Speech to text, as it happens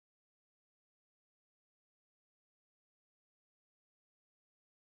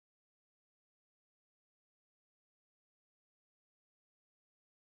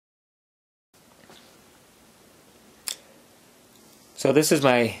So this is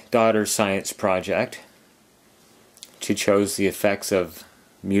my daughter's science project. She chose the effects of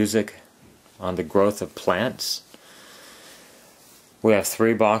music on the growth of plants. We have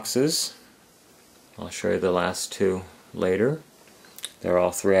 3 boxes. I'll show you the last 2 later. They're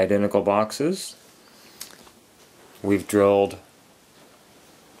all 3 identical boxes. We've drilled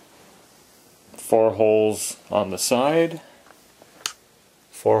 4 holes on the side,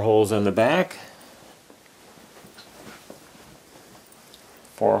 4 holes in the back,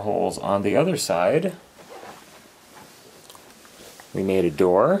 4 holes on the other side. We made a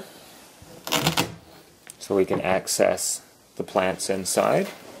door so we can access the plants inside.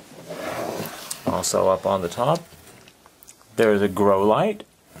 Also up on the top, there's a grow light.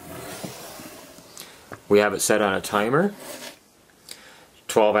 We have it set on a timer.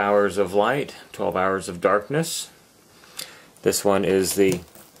 12 hours of light, 12 hours of darkness. This one is the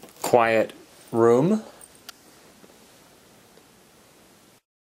quiet room.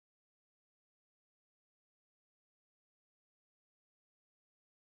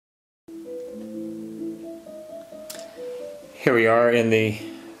 Here we are in the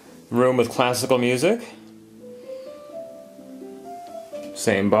room with classical music.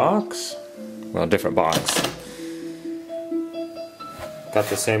 Same box, well, different box. Got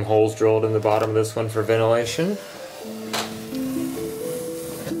the same holes drilled in the bottom of this one for ventilation.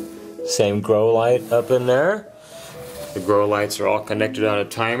 Same grow light up in there. The grow lights are all connected on a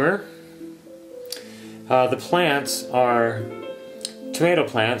timer. The plants are tomato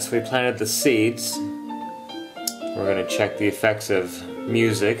plants. We planted the seeds. We're going to check the effects of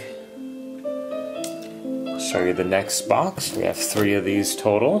music. I'll show you the next box. We have 3 of these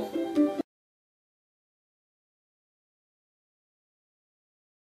total.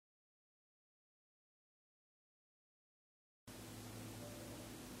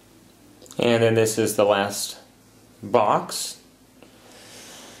 And then this is the last box.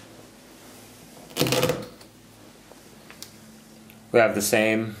 We have the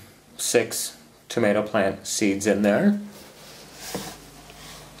same 6 tomato plant seeds in there.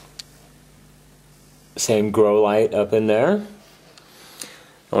 Same grow light up in there.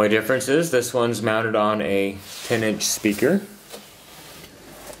 The only difference is this one's mounted on a 10-inch speaker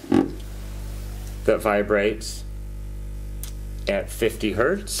that vibrates at 50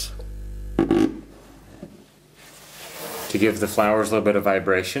 Hertz to give the flowers a little bit of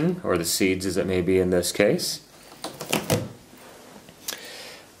vibration, or the seeds as it may be in this case.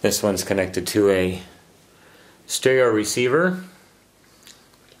 This one's connected to a stereo receiver,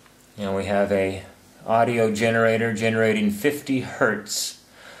 and we have a audio generator generating 50 Hertz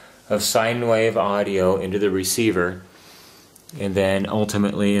of sine wave audio into the receiver, and then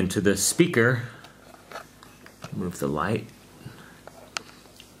ultimately into the speaker. Move the light.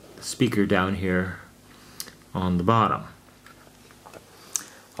 The speaker down here on the bottom.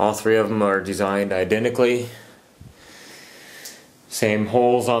 All 3 of them are designed identically. Same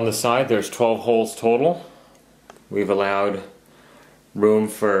holes on the side. There's 12 holes total. We've allowed room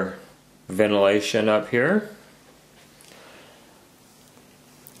for ventilation up here.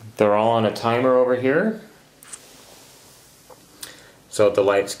 They're all on a timer over here. So the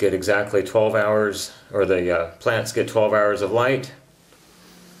lights get exactly 12 hours, or the plants get 12 hours of light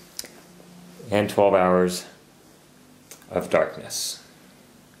and 12 hours of darkness.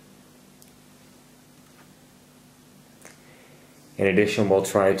 In addition, we'll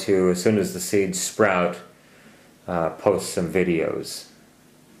try to, as soon as the seeds sprout, post some videos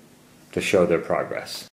to show their progress.